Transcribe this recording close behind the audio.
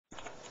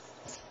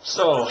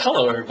So,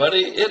 hello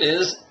everybody, it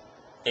is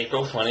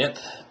April 20th,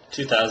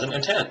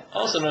 2010,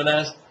 also known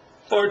as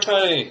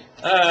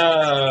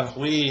 420.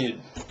 Weed,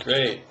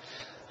 great.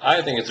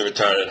 I think it's a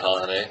retarded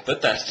holiday,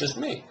 but that's just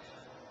me.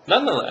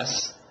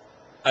 Nonetheless,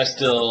 I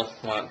still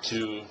want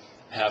to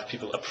have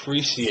people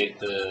appreciate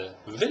the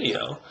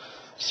video,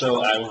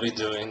 so I will be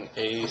doing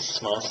a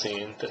small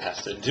scene that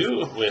has to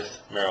do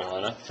with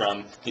marijuana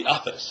from The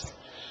Office.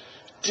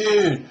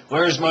 Dude,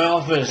 where's my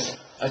office?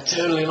 I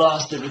totally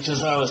lost it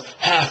because I was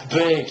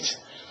half-baked.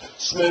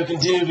 Smoking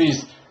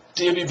doobies.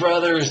 Doobie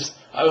brothers.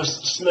 I was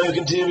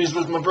smoking doobies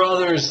with my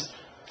brothers.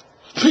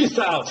 Peace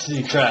out,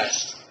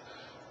 Seacrest.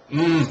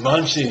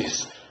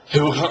 Munchies.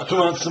 Who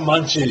wants some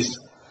munchies?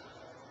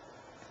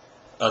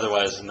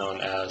 Otherwise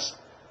known as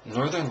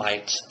Northern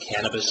Lights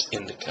Cannabis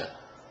Indica.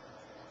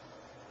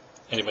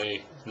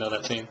 Anybody know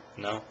that scene?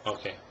 No?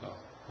 Okay. Oh,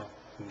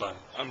 bye.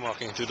 I'm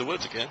walking through the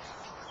woods again.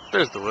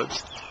 There's the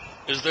woods.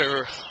 Is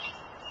there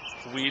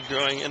weed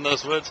growing in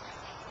those woods?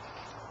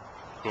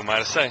 Who am I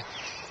to say?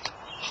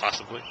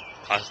 Possibly.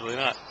 Possibly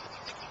not.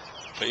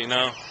 But you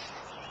know,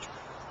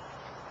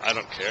 I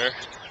don't care.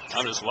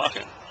 I'm just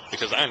walking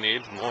because I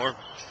need more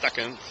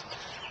seconds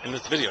in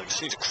this video. I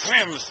just need to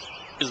cram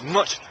as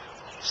much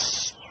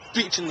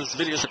speech in this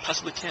video as I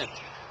possibly can.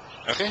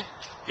 Okay?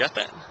 You got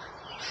that?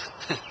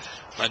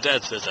 My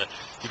dad says that.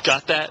 You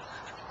got that?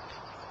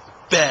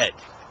 Bet.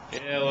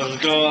 Yeah, what's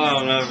going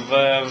on,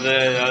 everybody over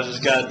there? I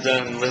just got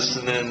done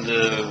listening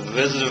to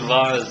Wizard of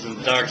Oz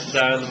and Dark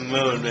Side of the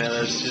Moon, man.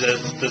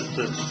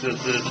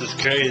 That's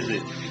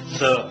crazy.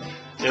 So,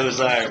 it was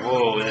like,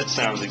 whoa, that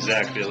sounds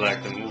exactly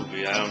like the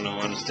movie. I don't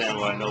understand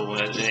why no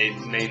one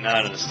may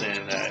not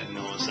understand that. You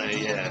know what I'm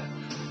saying? Yeah.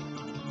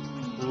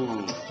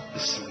 Ooh,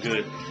 this is some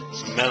good,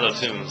 some mellow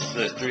tunes.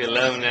 The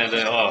 311 and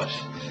the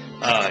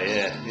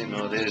yeah, you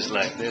know,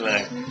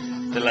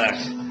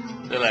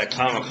 they're like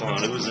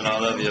Comic-Con oozing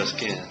all over your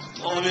skin.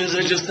 Oh,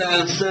 music just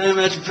sounds so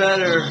much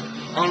better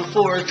on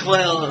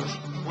 412.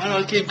 Why do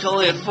I keep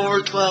calling it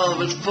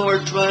 412? It's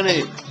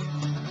 420.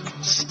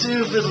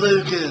 Stupid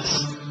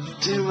Lucas.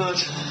 Too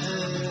much.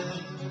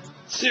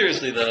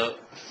 Seriously though,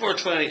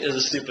 420 is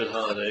a stupid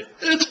holiday.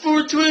 It's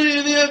 420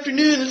 in the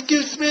afternoon. Let's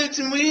go smoke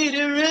some weed,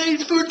 alright?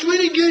 It's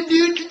 420, good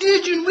dude,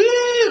 tradition,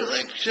 woo!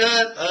 Like,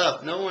 shut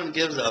up. No one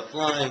gives a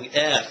flying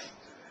F.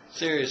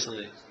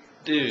 Seriously.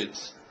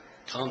 Dudes,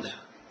 calm down.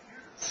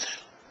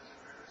 Settle.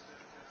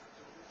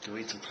 Go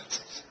eat some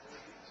pretzels.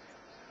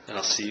 And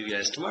I'll see you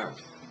guys tomorrow.